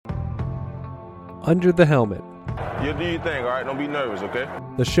Under the Helmet, You do your thing, all right? Don't be nervous, okay?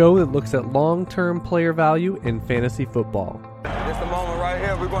 the show that looks at long-term player value in fantasy football. It's the moment right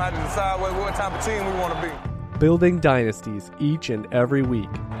here. We're going to have to decide what type of team we want to be. Building dynasties each and every week.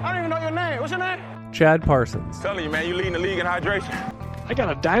 I don't even know your name. What's your name? Chad Parsons, Telling you, man, you leading the league in hydration. I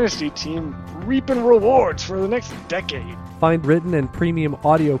got a Dynasty team reaping rewards for the next decade. find written and premium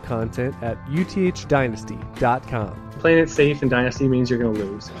audio content at uthdynasty.com. Playing it safe in Dynasty means you're going to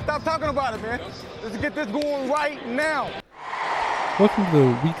lose. Stop talking about it, man. Let's get this going right now. Welcome to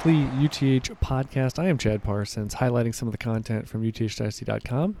the weekly UTH podcast. I am Chad Parsons, highlighting some of the content from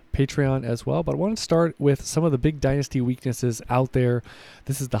uthdynasty.com, Patreon as well. But I want to start with some of the big Dynasty weaknesses out there.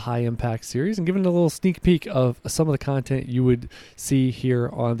 This is the High Impact series, and giving a little sneak peek of some of the content you would see here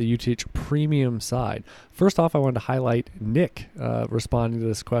on the UTH premium side. First off, I wanted to highlight Nick responding to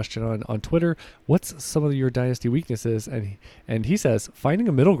this question on Twitter. What's some of your Dynasty weaknesses? And he says, finding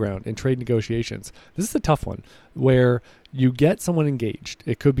a middle ground in trade negotiations. This is a tough one where you get someone engaged.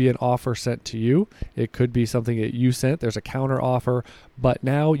 It could be an offer sent to you. It could be something that you sent. There's a counter offer. But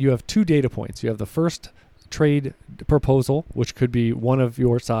now you have two data points. You have the first trade proposal, which could be one of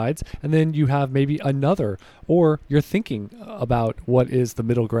your sides, and then you have maybe another, or you're thinking about what is the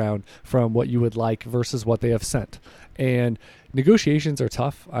middle ground from what you would like versus what they have sent. And negotiations are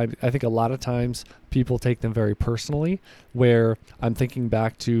tough. I think a lot of times people take them very personally, where I'm thinking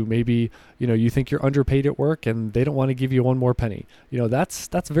back to maybe, you think you're underpaid at work and they don't want to give you one more penny.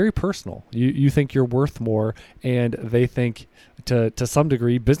 That's very personal. You think you're worth more, and they think to some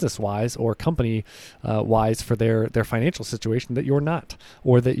degree, business-wise or company-wise for their financial situation, that you're not,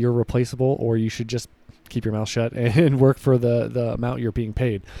 or that you're replaceable, or you should just keep your mouth shut and work for the amount you're being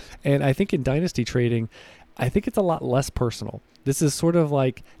paid. And I think in Dynasty trading, I think it's a lot less personal. This is sort of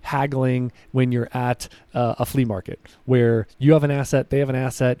like haggling when you're at a flea market, where you have an asset, they have an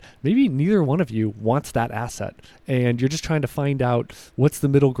asset. Maybe neither one of you wants that asset, and you're just trying to find out what's the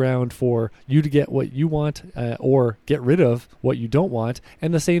middle ground for you to get what you want or get rid of what you don't want,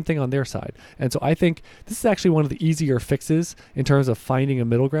 and the same thing on their side. And so I think this is actually one of the easier fixes in terms of finding a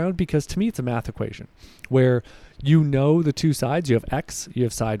middle ground, because to me it's a math equation where the two sides. You have X, you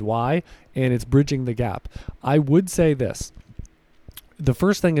have side Y, and it's bridging the gap. I would say this. The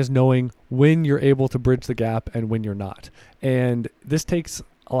first thing is knowing when you're able to bridge the gap and when you're not. And this takes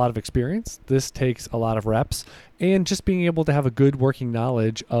a lot of experience. This takes a lot of reps, and just being able to have a good working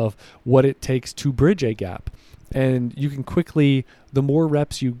knowledge of what it takes to bridge a gap. And you can quickly, the more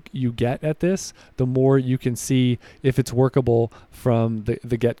reps you get at this, the more you can see if it's workable from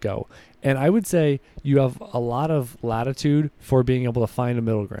the get-go. And I would say you have a lot of latitude for being able to find a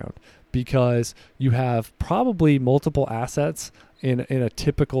middle ground, because you have probably multiple assets in a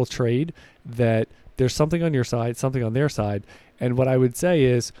typical trade that there's something on your side, something on their side. And what I would say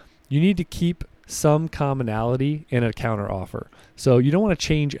is you need to keep some commonality in a counter offer. So you don't want to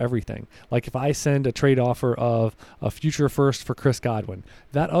change everything. Like if I send a trade offer of a future first for Chris Godwin,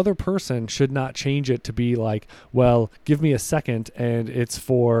 that other person should not change it to be like, well, give me a second and it's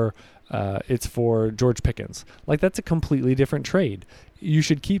for George Pickens. Like that's a completely different trade. You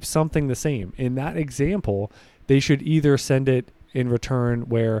should keep something the same. In that example, they should either send it in return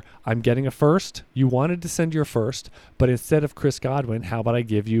where I'm getting a first. You wanted to send your first, but instead of Chris Godwin, how about I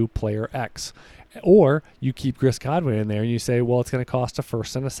give you player X? Or you keep Chris Godwin in there and you say, well, it's going to cost a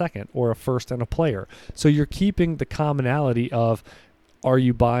first and a second, or a first and a player. So you're keeping the commonality of, are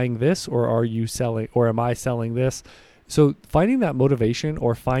you buying this, or are you selling, or am I selling this? So finding that motivation,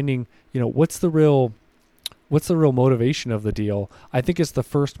 or finding, what's the real motivation of the deal, I think is the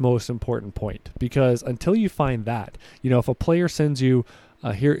first most important point. Because until you find that, if a player sends you,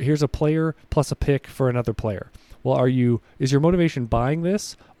 here's a player plus a pick for another player. Well, is your motivation buying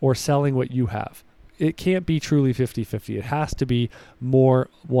this or selling what you have? It can't be truly 50-50. It has to be more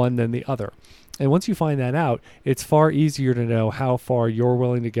one than the other. And once you find that out, it's far easier to know how far you're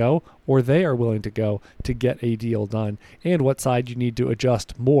willing to go, or they are willing to go, to get a deal done, and what side you need to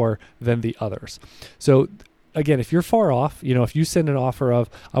adjust more than the others. So again, if you're far off, if you send an offer of,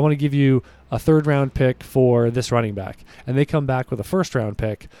 I want to give you a third round pick for this running back, and they come back with a first round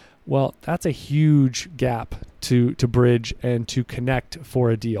pick, well, that's a huge gap to bridge and to connect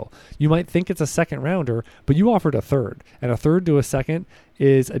for a deal. You might think it's a second rounder, but you offered a third, and a third to a second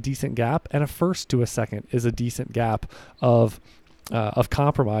is a decent gap, and a first to a second is a decent gap of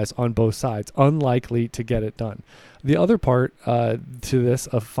compromise on both sides, unlikely to get it done. The other part to this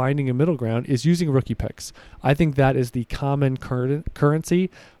of finding a middle ground is using rookie picks. I think that is the common currency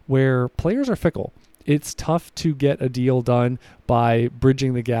where players are fickle. it's tough to get a deal done by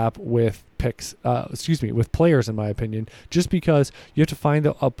bridging the gap with with players, in my opinion, just because you have to find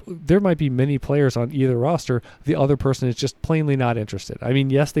there might be many players on either roster. The other person is just plainly not interested. I mean,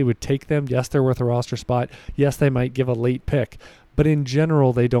 yes, they would take them. Yes, they're worth a roster spot. Yes, they might give a late pick, but in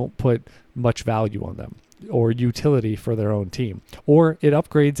general, they don't put much value on them or utility for their own team, or it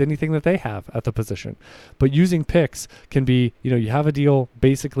upgrades anything that they have at the position. But using picks can be, you have a deal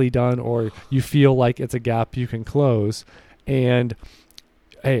basically done, or you feel like it's a gap you can close, and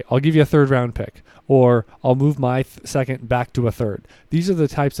hey, I'll give you a third round pick, or I'll move my second back to a third. These are the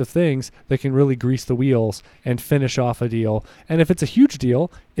types of things that can really grease the wheels and finish off a deal. And if it's a huge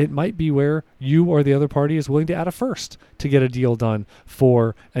deal, it might be where you or the other party is willing to add a first to get a deal done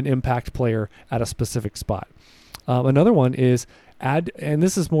for an impact player at a specific spot. Another one is add, and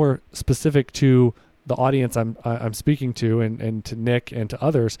this is more specific to the audience I'm speaking to, and to Nick and to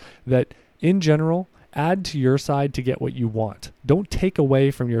others, that in general, add to your side to get what you want. Don't take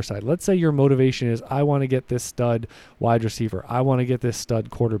away from your side. Let's say your motivation is, I want to get this stud wide receiver. I want to get this stud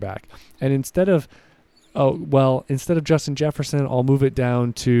quarterback. And instead of Justin Jefferson, I'll move it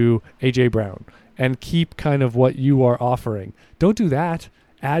down to A.J. Brown and keep kind of what you are offering. Don't do that.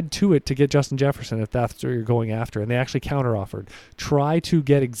 Add to it to get Justin Jefferson if that's what you're going after. And they actually counter-offered. Try to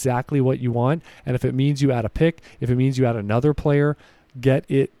get exactly what you want. And if it means you add a pick, if it means you add another player, get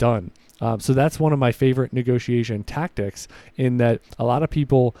it done. So that's one of my favorite negotiation tactics, in that a lot of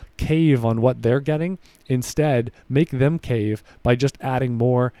people cave on what they're getting. Instead, make them cave by just adding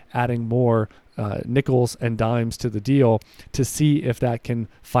more nickels and dimes to the deal to see if that can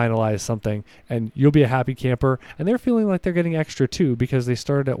finalize something. And you'll be a happy camper. And they're feeling like they're getting extra too, because they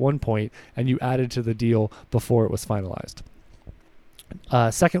started at one point and you added to the deal before it was finalized.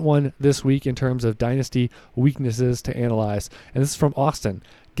 Second one this week in terms of Dynasty weaknesses to analyze, and this is from Austin.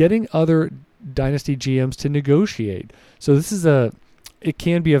 Getting other Dynasty GMs to negotiate. So it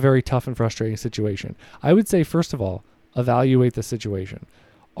can be a very tough and frustrating situation. I would say, first of all, evaluate the situation.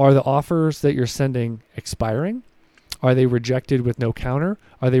 Are the offers that you're sending expiring? Are they rejected with no counter?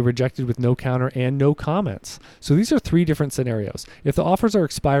 Are they rejected with no counter and no comments? So these are three different scenarios. If the offers are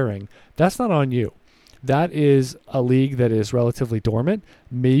expiring, that's not on you. That is a league that is relatively dormant.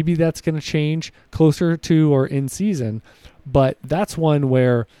 Maybe that's going to change closer to or in season, but that's one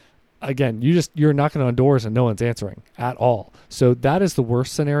where, again, you're knocking on doors and no one's answering at all. So that is the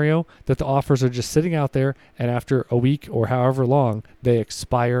worst scenario, that the offers are just sitting out there, and after a week or however long, they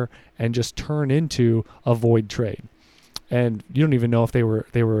expire and just turn into a void trade. And you don't even know if they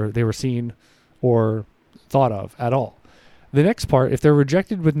were seen or thought of at all. The next part, if they're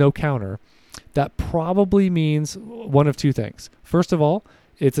rejected with no counter, that probably means one of two things. First of all,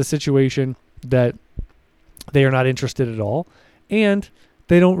 it's a situation that they are not interested at all, and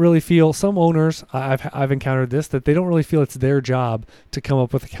they don't really feel, some owners, I've encountered this, that they don't really feel it's their job to come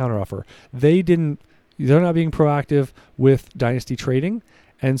up with a counteroffer. They're not being proactive with Dynasty trading,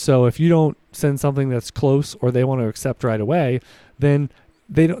 and so if you don't send something that's close or they want to accept right away, then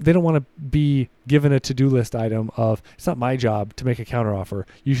they don't want to be given a to-do list item of, it's not my job to make a counteroffer.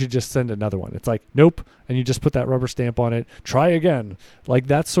 You should just send another one. It's like, nope, and you just put that rubber stamp on it. Try again. Like,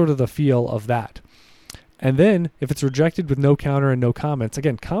 that's sort of the feel of that. And then if it's rejected with no counter and no comments,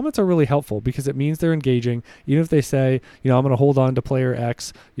 again, comments are really helpful because it means they're engaging. Even if they say, I'm going to hold on to player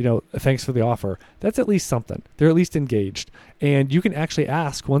X, thanks for the offer. That's at least something. They're at least engaged. And you can actually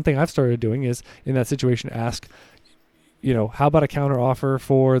ask, one thing I've started doing is, in that situation, ask, how about a counter offer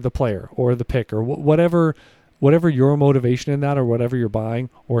for the player or the pick or whatever your motivation in that, or whatever you're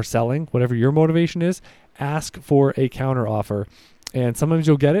buying or selling, whatever your motivation is, ask for a counter offer. And sometimes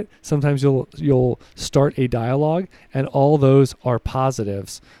you'll get it. Sometimes you'll start a dialogue, and all those are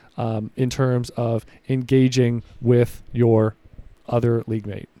positives in terms of engaging with your other league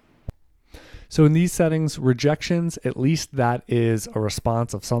mate. So in these settings, rejections, at least that is a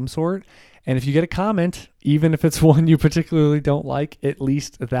response of some sort. And if you get a comment, even if it's one you particularly don't like, at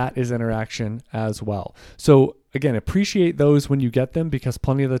least that is interaction as well. So again, appreciate those when you get them, because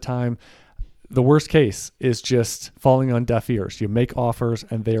plenty of the time, the worst case is just falling on deaf ears. You make offers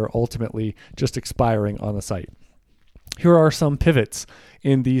and they are ultimately just expiring on the site. Here are some pivots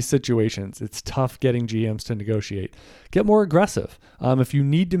in these situations. It's tough getting GMs to negotiate. Get more aggressive. If you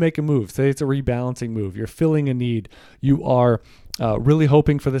need to make a move, say it's a rebalancing move, you're filling a need, you are really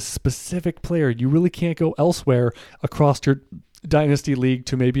hoping for this specific player, you really can't go elsewhere across your Dynasty league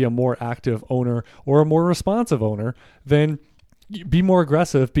to maybe a more active owner or a more responsive owner, then be more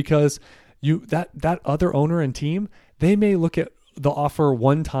aggressive, because that other owner and team, they may look at the offer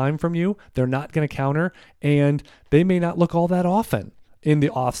one time from you, they're not going to counter, and they may not look all that often in the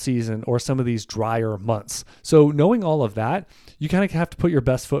off season or some of these drier months. So knowing all of that, you kind of have to put your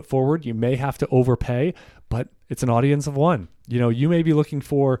best foot forward. You may have to overpay, but it's an audience of one. You may be looking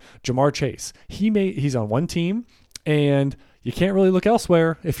for Jamar Chase. He's on one team, and you can't really look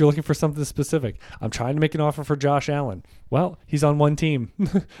elsewhere if you're looking for something specific. I'm trying to make an offer for Josh Allen. Well, he's on one team.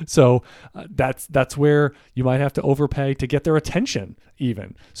 So that's where you might have to overpay to get their attention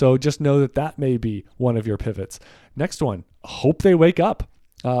even. So just know that may be one of your pivots. Next one, hope they wake up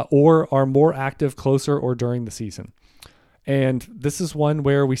or are more active closer or during the season. And this is one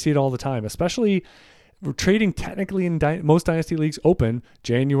where we see it all the time, especially trading technically in most Dynasty leagues open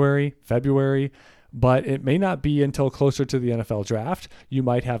January, February, but it may not be until closer to the NFL draft. You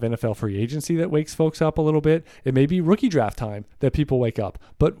might have NFL free agency that wakes folks up a little bit. It may be rookie draft time that people wake up.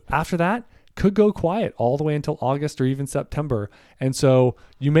 But after that, could go quiet all the way until August or even September. And so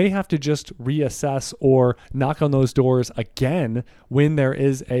you may have to just reassess or knock on those doors again when there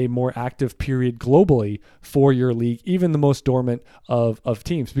is a more active period globally for your league, even the most dormant of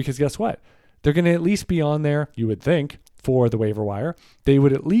teams. Because guess what? They're going to at least be on there, you would think, for the waiver wire. They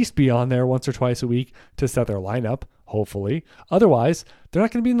would at least be on there once or twice a week to set their lineup, hopefully. Otherwise, they're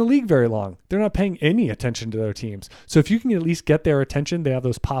not going to be in the league very long. They're not paying any attention to their teams. So if you can at least get their attention, they have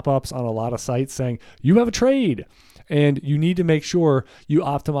those pop-ups on a lot of sites saying, you have a trade. And you need to make sure you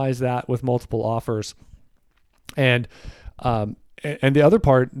optimize that with multiple offers. And the other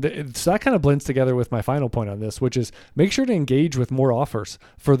part, so that kind of blends together with my final point on this, which is make sure to engage with more offers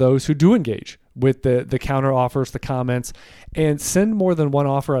for those who do engage with the counter offers, the comments, and send more than one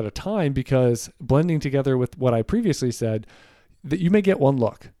offer at a time, because blending together with what I previously said, that you may get one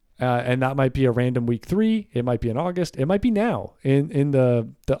look. And that might be a random week 3. It might be in August. It might be now in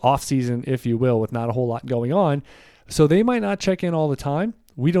the off season, if you will, with not a whole lot going on. So they might not check in all the time.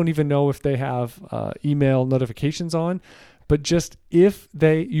 We don't even know if they have email notifications on. But just if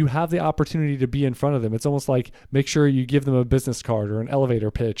you have the opportunity to be in front of them, it's almost like make sure you give them a business card or an elevator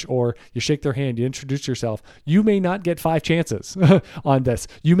pitch, or you shake their hand, you introduce yourself. You may not get 5 chances on this.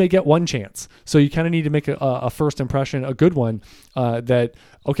 You may get 1 chance. So you kind of need to make a first impression, a good one, that,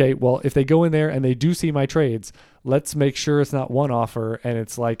 okay, well, if they go in there and they do see my trades, let's make sure it's not one offer and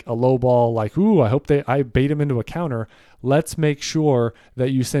it's like a low ball, like, ooh, I hope I bait them into a counter. Let's make sure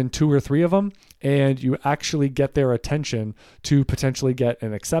that you send 2 or 3 of them and you actually get their attention to potentially get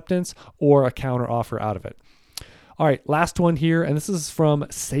an acceptance or a counter offer out of it. All right, last one here, and this is from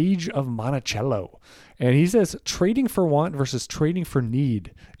Sage of Monticello. And he says, trading for want versus trading for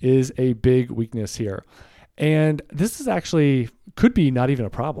need is a big weakness here. And this is actually, could be not even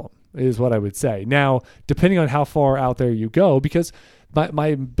a problem, is what I would say. Now, depending on how far out there you go, because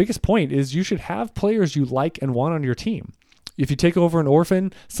my biggest point is you should have players you like and want on your team. If you take over an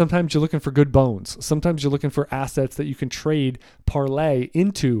orphan, sometimes you're looking for good bones. Sometimes you're looking for assets that you can trade, parlay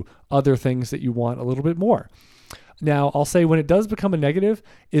into other things that you want a little bit more. Now, I'll say when it does become a negative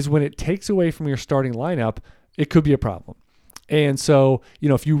is when it takes away from your starting lineup, it could be a problem. And so,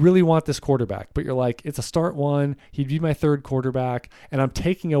 if you really want this quarterback, but you're like, it's a start 1, he'd be my 3rd quarterback, and I'm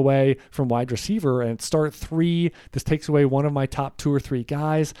taking away from wide receiver, and start 3, this takes away one of my top 2 or 3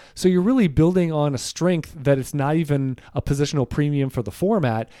 guys. So you're really building on a strength that it's not even a positional premium for the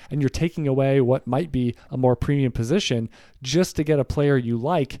format, and you're taking away what might be a more premium position just to get a player you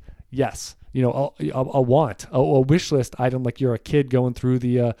like. Yes. A want, a wish list item, like you're a kid going through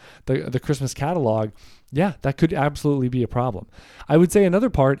the Christmas catalog. Yeah, that could absolutely be a problem. I would say another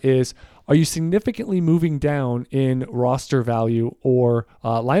part is, are you significantly moving down in roster value or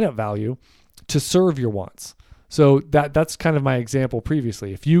lineup value to serve your wants? So that's kind of my example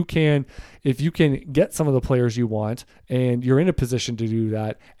previously. If you can get some of the players you want and you're in a position to do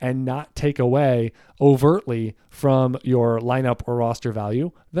that and not take away overtly from your lineup or roster value,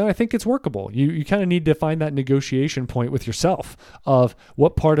 then I think it's workable. You kind of need to find that negotiation point with yourself of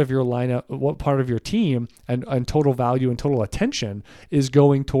what part of your lineup, what part of your team and total value and total attention is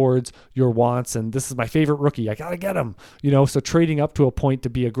going towards your wants. And this is my favorite rookie. I got to get him, so trading up to a point to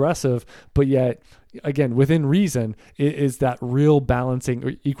be aggressive, but yet, again, within reason, is that real balancing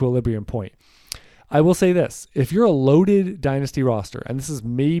or equilibrium point. I will say this, if you're a loaded dynasty roster, and this is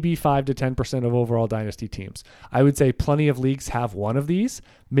maybe 5 to 10% of overall dynasty teams, I would say plenty of leagues have one of these.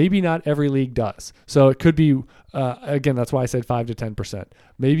 Maybe not every league does. So it could be, again, that's why I said 5 to 10%.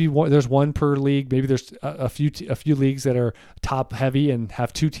 Maybe there's one per league. Maybe there's a few leagues that are top heavy and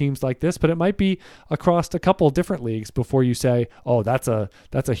have 2 teams like this, but it might be across a couple different leagues before you say, oh, that's a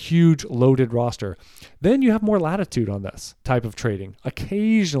huge loaded roster. Then you have more latitude on this type of trading,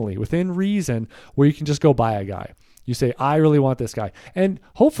 occasionally within reason, where you can just go buy a guy. You say, I really want this guy. And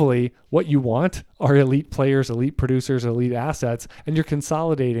hopefully what you want are elite players, elite producers, elite assets, and you're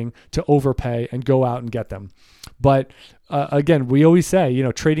consolidating to overpay and go out and get them. But again, we always say,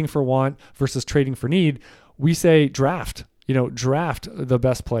 trading for want versus trading for need. We say draft. Draft the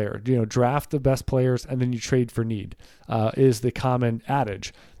best player, draft the best players, and then you trade for need is the common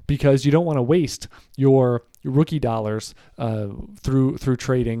adage, because you don't want to waste your rookie dollars through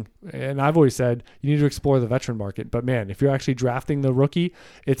trading. And I've always said you need to explore the veteran market. But man, if you're actually drafting the rookie,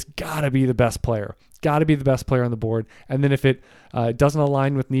 it's got to be the best player. Got to be the best player on the board. And then if it doesn't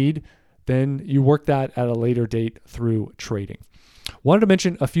align with need, then you work that at a later date through trading. Wanted to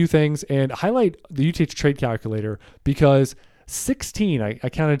mention a few things and highlight the UTH trade calculator because 16, I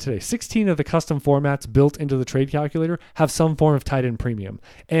counted today, 16 of the custom formats built into the trade calculator have some form of tight end premium.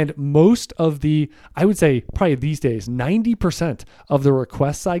 And most of I would say probably these days, 90% of the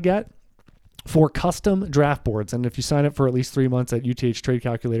requests I get for custom draft boards, and if you sign up for at least 3 months at UTH Trade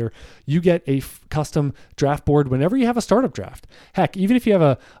Calculator, you get a custom draft board whenever you have a startup draft. Heck, even if you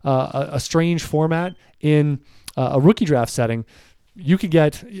have a strange format in a rookie draft setting, you can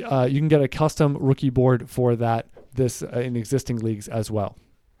get a custom rookie board for this in existing leagues as well.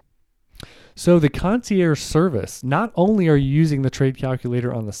 So the concierge service, not only are you using the trade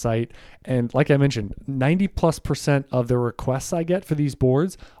calculator on the site, and like I mentioned, 90+% of the requests I get for these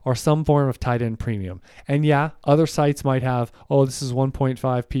boards are some form of tight end premium. And yeah, other sites might have, this is 1.5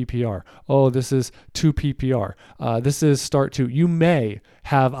 PPR. This is 2 PPR. This is start 2. You may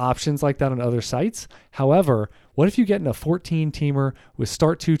have options like that on other sites. However, what if you get in a 14-teamer with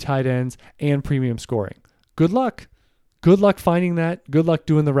start 2 tight ends and premium scoring? Good luck. Good luck finding that. Good luck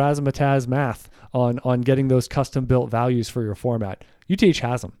doing the razzmatazz math on getting those custom built values for your format. UTH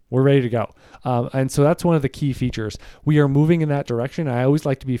has them. We're ready to go. And so that's one of the key features. We are moving in that direction. I always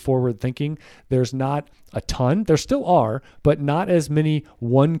like to be forward thinking. There's not a ton. There still are, but not as many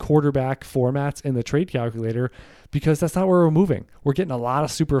one quarterback formats in the trade calculator because that's not where we're moving. We're getting a lot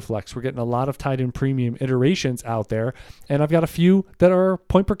of super flex. We're getting a lot of tight end premium iterations out there. And I've got a few that are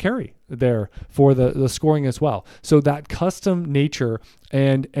point per carry there for the scoring as well. So that custom nature,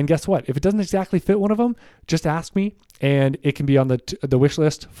 and guess what? If it doesn't exactly fit one of them, just ask me and it can be on the wish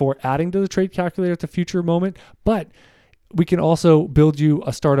list for adding to the trade calculator at the future moment. But we can also build you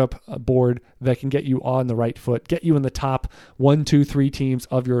a startup board that can get you on the right foot, get you in the top 1, 2, 3 teams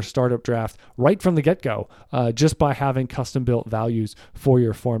of your startup draft right from the get-go, just by having custom built values for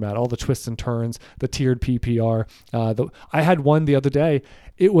your format, all the twists and turns, the tiered PPR. I had one the other day.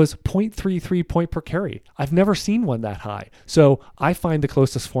 It was 0.33 point per carry. I've never seen one that high. So I find the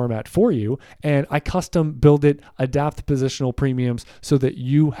closest format for you and I custom build it, adapt the positional premiums so that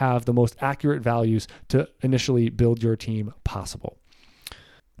you have the most accurate values to initially build your team possible.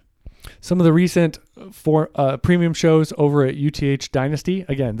 Some of the recent premium shows over at UTH Dynasty.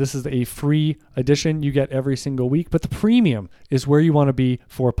 Again, this is a free edition you get every single week, but the premium is where you want to be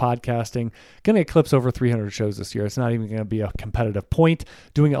for podcasting. Going to eclipse over 300 shows this year. It's not even going to be a competitive point.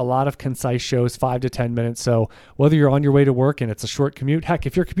 Doing a lot of concise shows, 5 to 10 minutes. So whether you're on your way to work and it's a short commute, heck,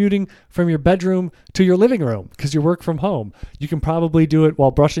 if you're commuting from your bedroom to your living room because you work from home, you can probably do it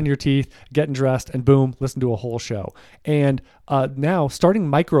while brushing your teeth, getting dressed, and boom, listen to a whole show. And now starting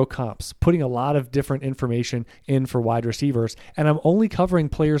micro comps, putting a lot of different information in for wide receivers. And I'm only covering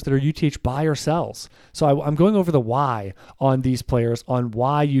players that are UTH buy or sells. So I'm going over the why on these players, on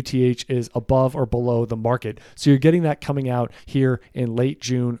why UTH is above or below the market. So you're getting that coming out here in late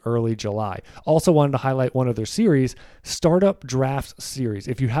June, early July. Also wanted to highlight one other series, Startup Draft Series.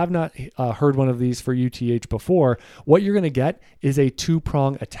 If you have not heard one of these for UTH before, what you're going to get is a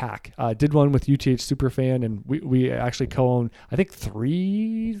 2-prong attack. Did one with UTH Superfan, and we actually co-own, I think,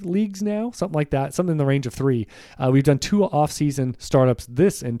 3 leagues now, something like that, something in the range of 3. We've done 2 off-season startups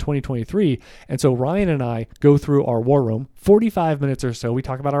this in 2023, and so Ryan and I go through our war room, 45 minutes or so. We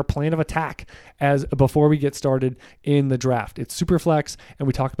talk about our plan of attack before we get started in the draft. It's super flex, and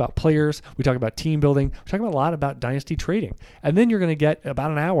we talk about players, we talk about team building, we talk about a lot about dynasty trading, and then you're going to get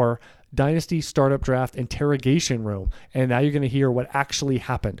about an hour Dynasty Startup Draft Interrogation Room. And now you're going to hear what actually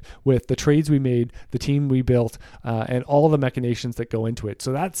happened with the trades we made, the team we built, and all the machinations that go into it.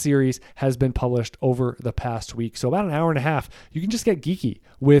 So that series has been published over the past week. So about an hour and a half, you can just get geeky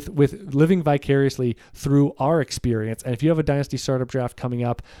with living vicariously through our experience. And if you have a Dynasty Startup Draft coming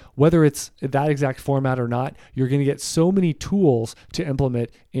up, whether it's that exact format or not, you're going to get so many tools to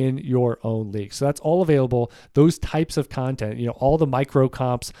implement in your own league. So that's all available. Those types of content, all the micro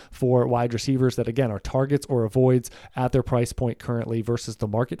comps for for wide receivers that, again, are targets or avoids at their price point currently versus the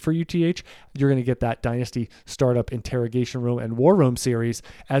market for UTH, you're going to get that Dynasty Startup Interrogation Room and War Room series,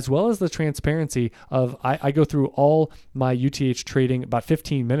 as well as the transparency of, I go through all my UTH trading, about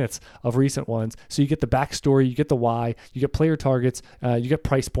 15 minutes of recent ones. So you get the backstory, you get the why, you get player targets, you get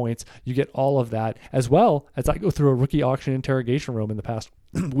price points, you get all of that, as well as I go through a rookie auction interrogation room in the past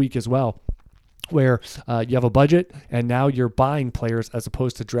week as well, where you have a budget and now you're buying players as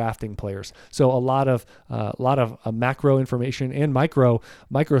opposed to drafting players. So a lot of macro information and micro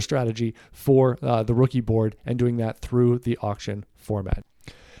strategy for the rookie board, and doing that through the auction format.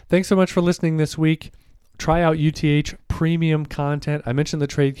 Thanks so much for listening this week. Try out UTH premium content. I mentioned the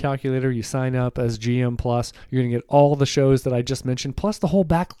trade calculator. You sign up as GM Plus. You're going to get all the shows that I just mentioned, plus the whole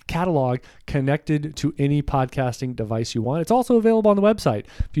back catalog connected to any podcasting device you want. It's also available on the website.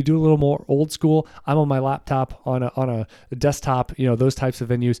 If you do a little more old school, I'm on my laptop, on a desktop, those types of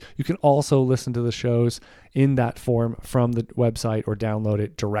venues. You can also listen to the shows in that form from the website or download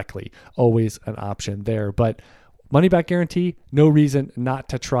it directly. Always an option there. But money back guarantee, no reason not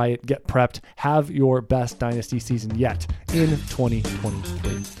to try it. Get prepped. Have your best Dynasty season yet in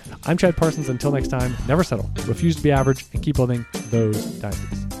 2023. I'm Chad Parsons. Until next time, never settle, refuse to be average, and keep building those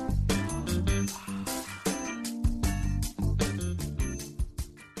dynasties.